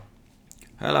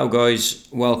Hello guys,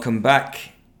 welcome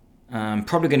back. I'm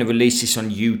probably going to release this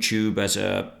on YouTube as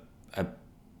a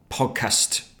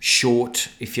podcast short,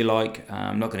 if you like.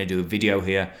 I'm not going to do a video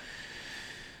here.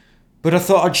 But I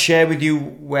thought I'd share with you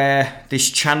where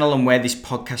this channel and where this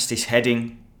podcast is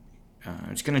heading.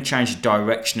 It's going to change the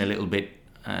direction a little bit.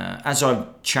 As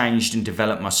I've changed and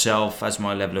developed myself, as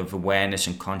my level of awareness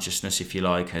and consciousness, if you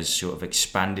like, has sort of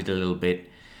expanded a little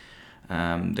bit.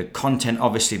 The content,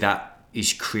 obviously, that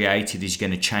is created is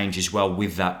going to change as well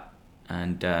with that,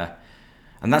 and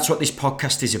that's what this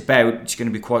podcast is about. It's going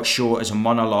to be quite short as a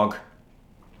monologue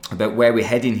about where we're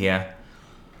heading here.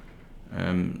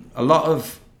 A lot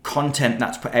of content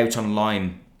that's put out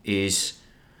online is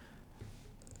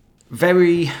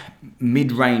very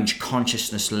mid-range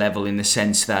consciousness level, in the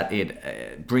sense that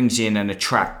it brings in and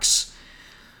attracts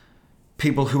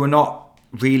people who are not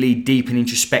really deep and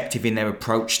introspective in their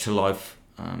approach to life.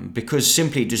 Because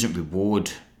simply it doesn't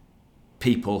reward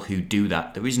people who do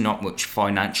that. There is not much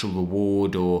financial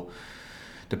reward, or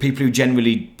the people who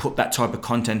generally put that type of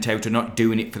content out are not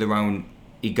doing it for their own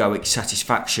egoic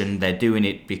satisfaction. They're doing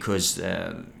it because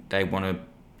they want to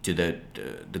do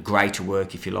the greater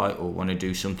work, if you like, or want to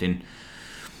do something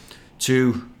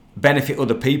to benefit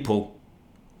other people,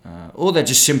 or they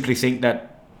just simply think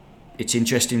that it's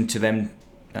interesting to them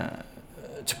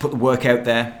to put the work out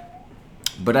there.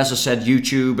 But as I said,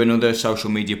 YouTube and other social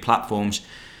media platforms,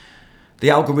 the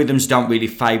algorithms don't really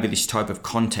favour this type of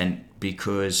content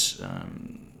because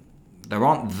there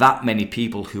aren't that many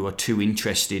people who are too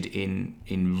interested in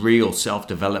real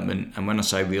self-development. And when I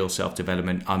say real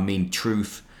self-development, I mean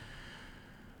truth.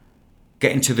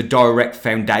 Getting to the direct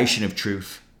foundation of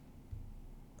truth.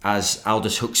 As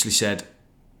Aldous Huxley said,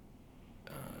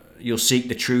 you'll seek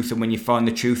the truth, and when you find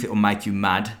the truth, it will make you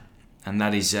mad. And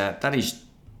that is,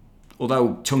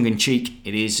 although tongue-in-cheek,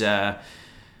 it is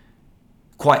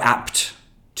quite apt,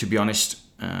 to be honest.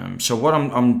 So what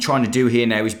I'm trying to do here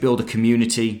now is build a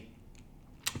community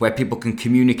where people can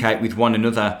communicate with one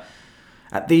another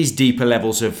at these deeper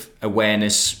levels of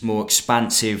awareness, more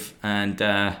expansive, and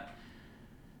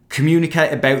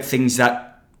communicate about things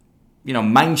that, you know,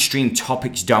 mainstream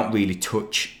topics don't really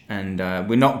touch. And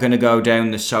we're not going to go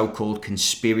down the so-called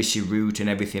conspiracy route and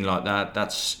everything like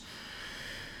that.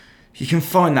 You can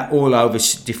find that all over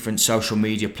different social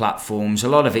media platforms. A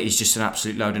lot of it is just an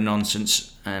absolute load of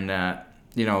nonsense. And,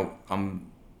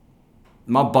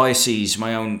 my biases,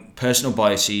 my own personal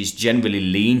biases, generally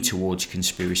lean towards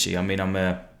conspiracy. I mean,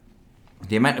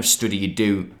 the amount of study you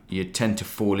do, you tend to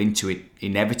fall into it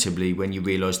inevitably when you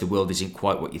realise the world isn't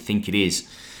quite what you think it is.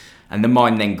 And the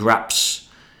mind then grapples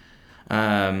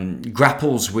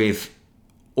with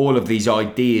all of these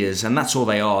ideas. And that's all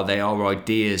they are. They are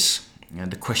ideas. And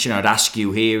the question I'd ask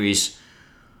you here is,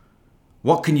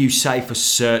 what can you say for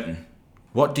certain?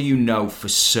 What do you know for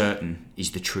certain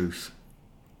is the truth?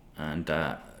 And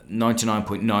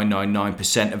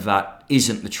 99.999% of that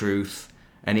isn't the truth.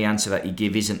 Any answer that you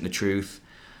give isn't the truth.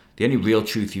 The only real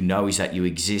truth you know is that you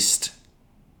exist.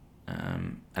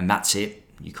 And that's it.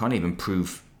 You can't even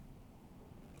prove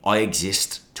I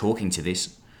exist talking to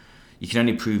this. You can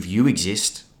only prove you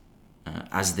exist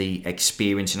as the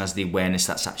experience and as the awareness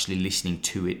that's actually listening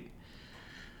to it.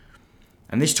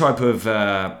 And this type of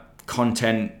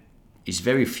content is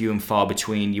very few and far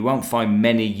between. You won't find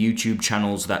many YouTube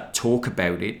channels that talk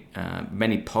about it,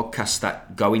 many podcasts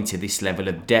that go into this level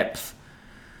of depth,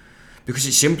 because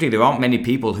it's simply there aren't many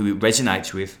people who it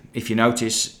resonates with. If you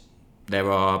notice,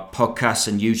 there are podcasts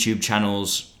and YouTube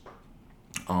channels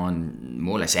on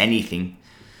more or less anything,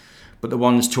 but the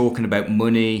ones talking about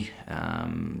money,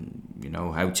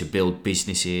 how to build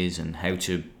businesses and how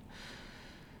to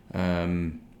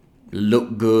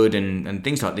look good and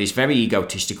things like this, very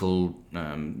egotistical,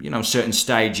 certain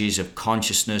stages of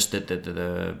consciousness, that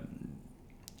the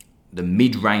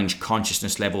mid-range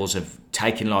consciousness levels of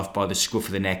taking life by the scruff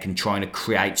of the neck and trying to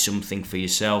create something for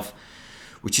yourself,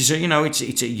 which is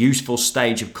it's a useful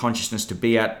stage of consciousness to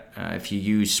be at. If you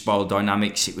use spiral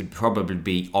dynamics, it would probably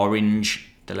be orange,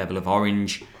 the level of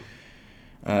orange.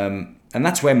 And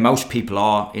that's where most people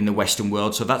are in the Western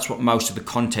world. So that's what most of the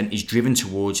content is driven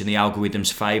towards in the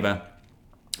algorithm's favour.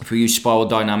 If we use spiral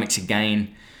dynamics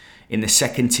again, in the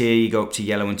second tier, you go up to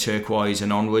yellow and turquoise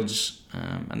and onwards.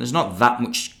 And there's not that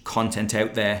much content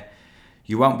out there.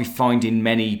 You won't be finding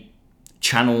many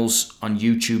channels on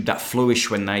YouTube that flourish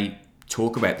when they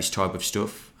talk about this type of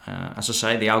stuff. As I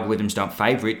say, the algorithms don't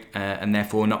favour it, and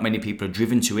therefore not many people are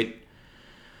driven to it.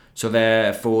 So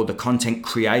therefore, the content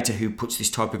creator who puts this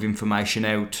type of information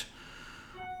out,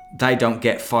 they don't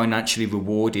get financially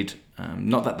rewarded.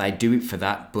 Not that they do it for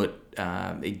that, but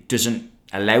it doesn't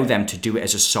allow them to do it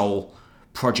as a sole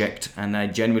project, and they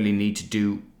generally need to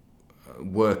do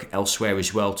work elsewhere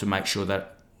as well to make sure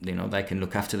that they can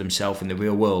look after themselves in the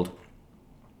real world.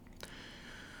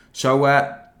 So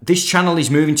this channel is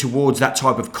moving towards that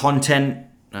type of content.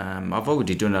 I've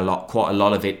already done quite a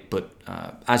lot of it, but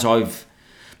as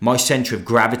my center of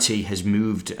gravity has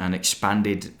moved and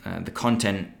expanded, the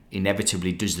content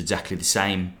inevitably does exactly the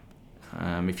same.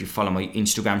 If you follow my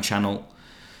Instagram channel,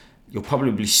 you'll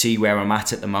probably see where I'm at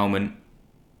the moment,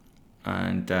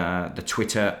 and my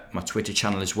Twitter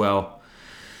channel as well.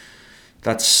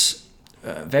 That's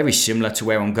very similar to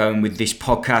where I'm going with this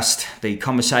podcast. The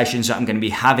conversations that I'm going to be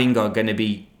having are going to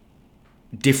be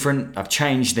different. I've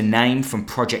changed the name from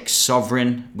Project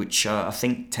Sovereign, which I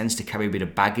think tends to carry a bit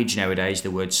of baggage nowadays,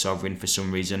 the word sovereign, for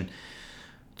some reason.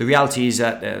 The reality is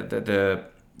that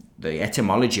the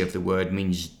etymology of the word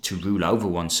means to rule over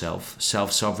oneself.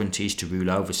 Self-sovereignty is to rule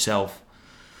over self.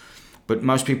 But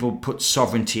most people put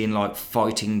sovereignty in like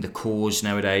fighting the cause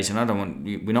nowadays, and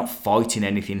we're not fighting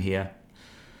anything here.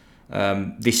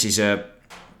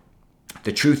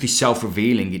 The truth is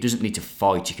self-revealing. It doesn't need to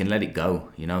fight. You can let it go,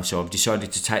 So I've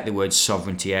decided to take the word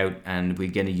sovereignty out, and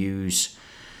we're going to use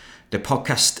the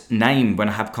podcast name when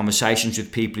I have conversations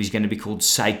with people is going to be called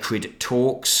Sacred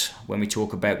Talks, when we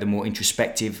talk about the more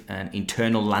introspective and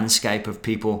internal landscape of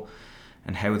people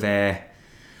and how they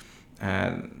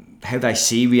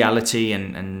see reality.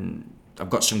 And I've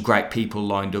got some great people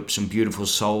lined up, some beautiful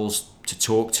souls to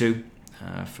talk to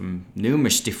from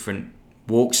numerous different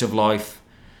walks of life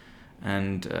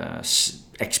and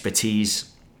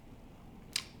expertise.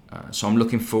 So I'm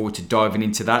looking forward to diving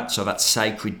into that. So that's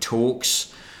Sacred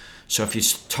Talks. So if you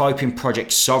type in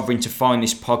Project Sovereign to find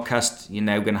this podcast, you're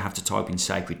now going to have to type in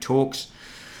Sacred Talks.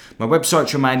 My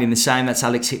website's remaining the same. That's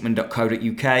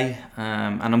alexhickman.co.uk.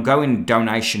 And I'm going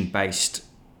donation-based,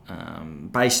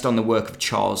 based on the work of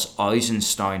Charles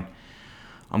Eisenstein.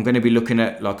 I'm going to be looking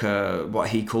at what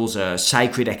he calls a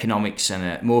sacred economics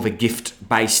and more of a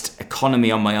gift-based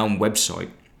economy on my own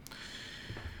website.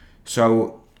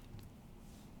 So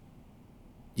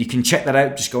you can check that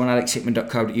out. Just go on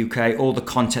alexhickman.co.uk. All the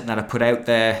content that I put out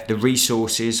there, the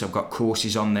resources, I've got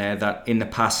courses on there that in the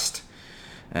past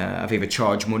I've either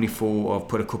charged money for or I've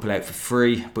put a couple out for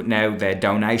free, but now they're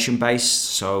donation based,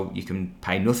 so you can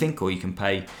pay nothing or you can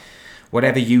pay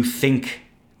whatever you think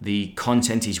the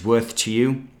content is worth to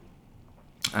you.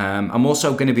 I'm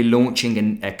also going to be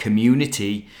launching a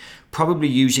community, probably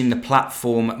using the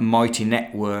platform Mighty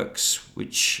Networks,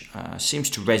 which seems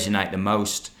to resonate the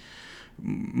most,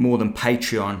 more than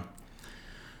Patreon.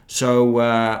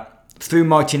 So through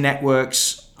Mighty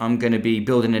Networks, I'm going to be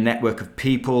building a network of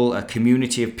people, a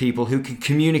community of people who can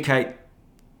communicate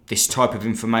this type of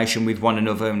information with one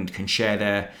another and can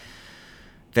share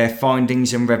their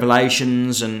findings and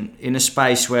revelations, and in a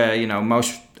space where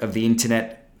most of the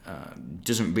internet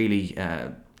doesn't really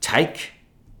take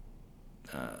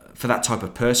for that type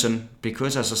of person,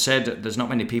 because as I said, there's not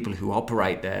many people who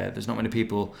operate there. There's not many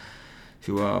people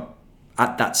who are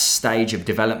at that stage of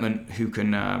development who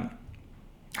can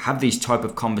have these type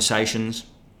of conversations.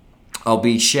 I'll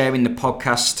be sharing the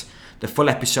podcast, the full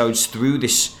episodes through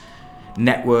this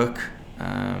network,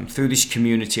 through this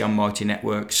community on Mighty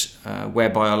Networks,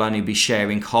 whereby I'll only be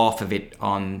sharing half of it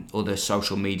on other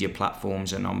social media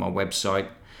platforms and on my website.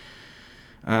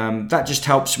 That just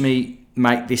helps me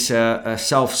make this a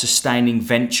self-sustaining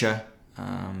venture.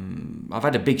 I've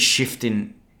had a big shift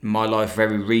in my life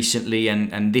very recently,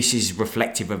 and this is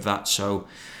reflective of that. So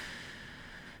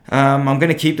I'm going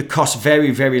to keep the cost very,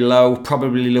 very low,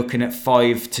 probably looking at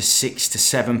 £5 to £6 to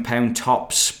 £7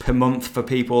 tops per month for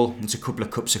people. It's a couple of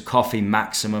cups of coffee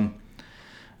maximum.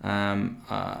 As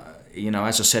I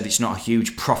said, it's not a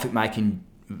huge profit-making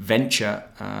venture,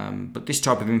 but this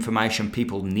type of information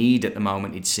people need at the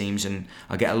moment, it seems, and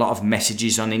I get a lot of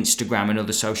messages on Instagram and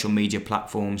other social media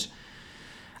platforms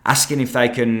asking if they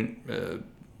can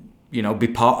be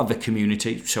part of the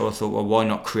community. So I thought, well, why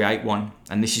not create one?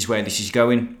 And this is where this is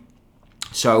going.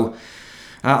 So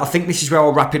I think this is where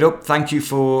I'll wrap it up. Thank you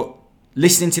for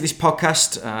listening to this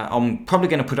podcast. I'm probably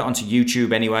going to put it onto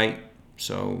YouTube anyway.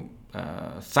 So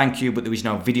thank you, but there is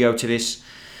no video to this.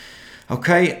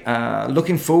 Okay,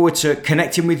 looking forward to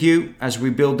connecting with you as we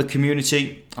build the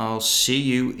community. I'll see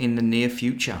you in the near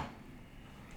future.